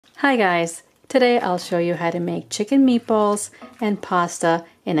Hi guys, today I'll show you how to make chicken meatballs and pasta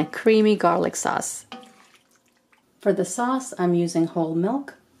in a creamy garlic sauce. For the sauce, I'm using whole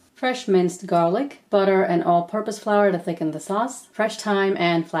milk, fresh minced garlic, butter and all-purpose flour to thicken the sauce, fresh thyme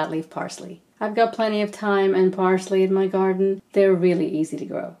and flat leaf parsley. I've got plenty of thyme and parsley in my garden. They're really easy to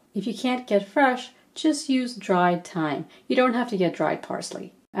grow. If you can't get fresh, just use dried thyme. You don't have to get dried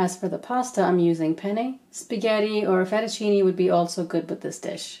parsley. As for the pasta, I'm using penne. Spaghetti or fettuccine would be also good with this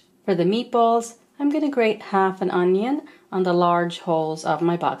dish. For the meatballs, I'm going to grate half an onion on the large holes of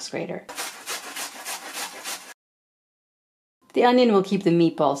my box grater. The onion will keep the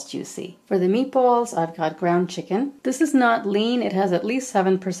meatballs juicy. For the meatballs, I've got ground chicken. This is not lean, it has at least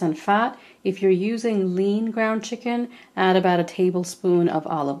 7% fat. If you're using lean ground chicken, add about a tablespoon of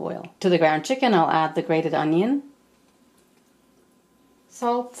olive oil. To the ground chicken, I'll add the grated onion,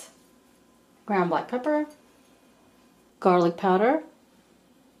 salt, ground black pepper, garlic powder,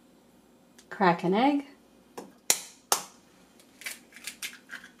 crack an egg,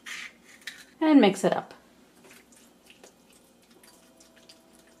 and mix it up.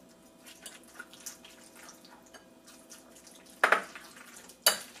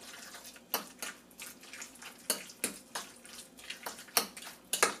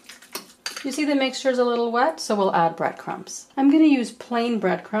 You see the mixture's a little wet, so we'll add breadcrumbs. I'm going to use plain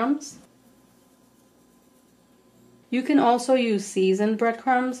breadcrumbs. You can also use seasoned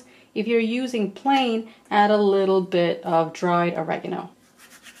breadcrumbs. If you're using plain, add a little bit of dried oregano.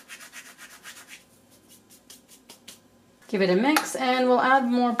 Give it a mix and we'll add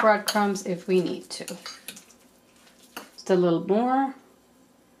more breadcrumbs if we need to. Just a little more.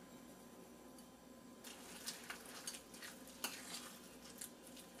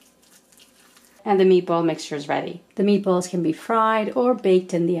 And the meatball mixture is ready. The meatballs can be fried or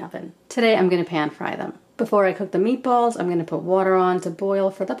baked in the oven. Today I'm going to pan fry them. Before I cook the meatballs, I'm going to put water on to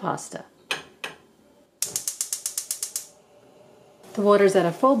boil for the pasta. The water's at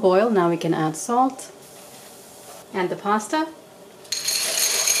a full boil, now we can add salt and the pasta.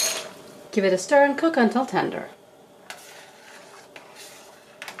 Give it a stir and cook until tender.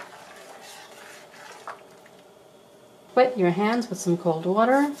 Wet your hands with some cold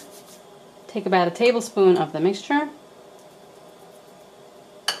water. Take about a tablespoon of the mixture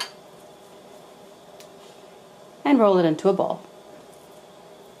and roll it into a ball.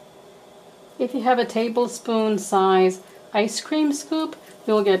 If you have a tablespoon size ice cream scoop,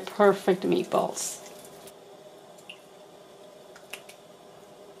 you'll get perfect meatballs.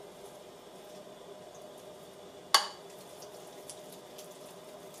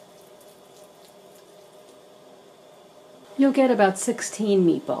 You'll get about 16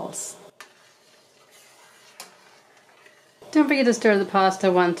 meatballs. Don't forget to stir the pasta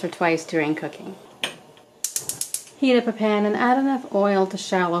once or twice during cooking. Heat up a pan and add enough oil to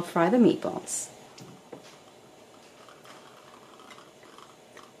shallow fry the meatballs.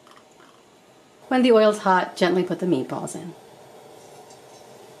 When the oil's hot, gently put the meatballs in.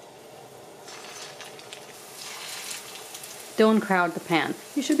 Don't crowd the pan.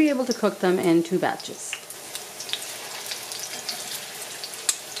 You should be able to cook them in 2 batches.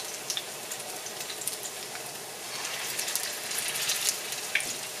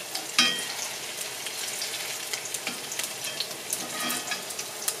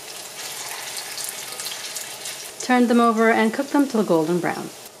 Turn them over and cook them till golden brown.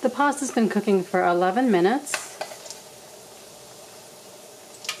 The pasta's been cooking for 11 minutes.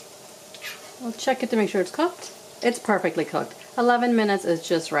 We'll check it to make sure it's cooked. It's perfectly cooked. 11 minutes is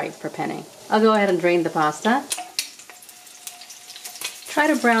just right for penne. I'll go ahead and drain the pasta. Try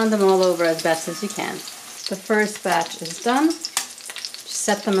to brown them all over as best as you can. The first batch is done. Just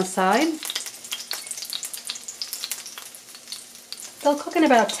set them aside. They'll cook in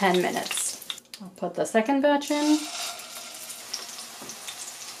about 10 minutes. I'll put the second batch in.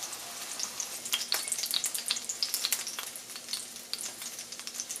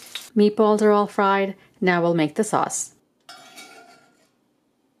 Meatballs are all fried. Now we'll make the sauce.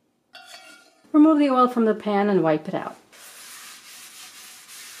 Remove the oil from the pan and wipe it out.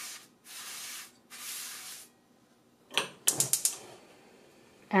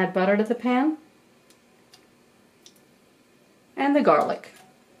 Add butter to the pan and the garlic.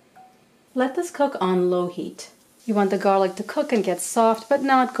 Let this cook on low heat. You want the garlic to cook and get soft, but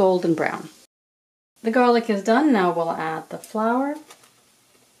not golden brown. The garlic is done, now we'll add the flour.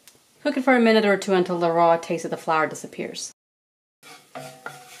 Cook it for a minute or 2 until the raw taste of the flour disappears.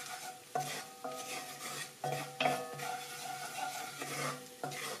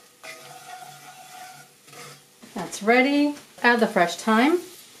 That's ready. Add the fresh thyme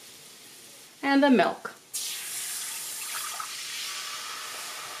and the milk.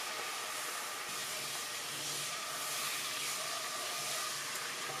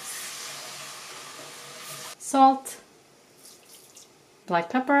 salt, black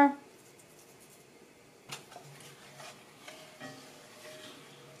pepper,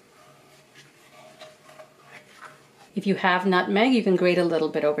 if you have nutmeg, you can grate a little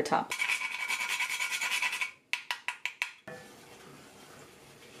bit over top.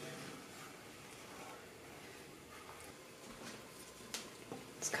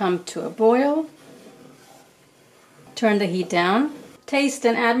 Let's come to a boil. Turn the heat down. Taste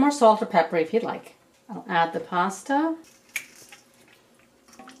and add more salt or pepper if you'd like. I'll add the pasta.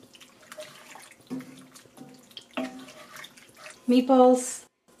 Meatballs.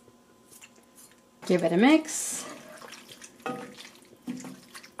 Give it a mix.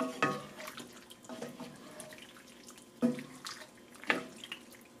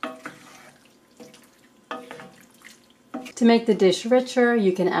 To make the dish richer,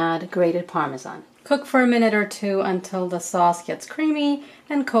 you can add grated Parmesan. Cook for a minute or two until the sauce gets creamy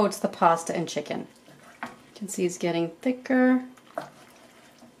and coats the pasta and chicken. You can see it's getting thicker.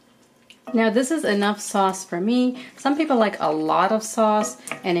 Now this is enough sauce for me. Some people like a lot of sauce,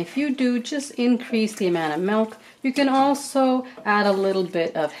 and if you do, just increase the amount of milk. You can also add a little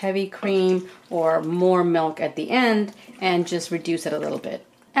bit of heavy cream or more milk at the end and just reduce it a little bit.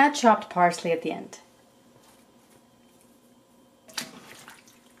 Add chopped parsley at the end.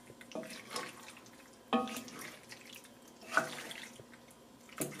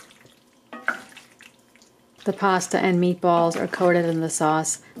 The pasta and meatballs are coated in the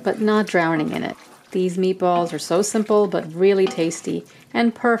sauce, but not drowning in it. These meatballs are so simple, but really tasty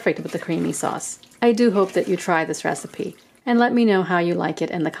and perfect with the creamy sauce. I do hope that you try this recipe, and let me know how you like it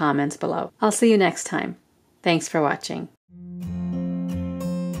in the comments below. I'll see you next time. Thanks for watching.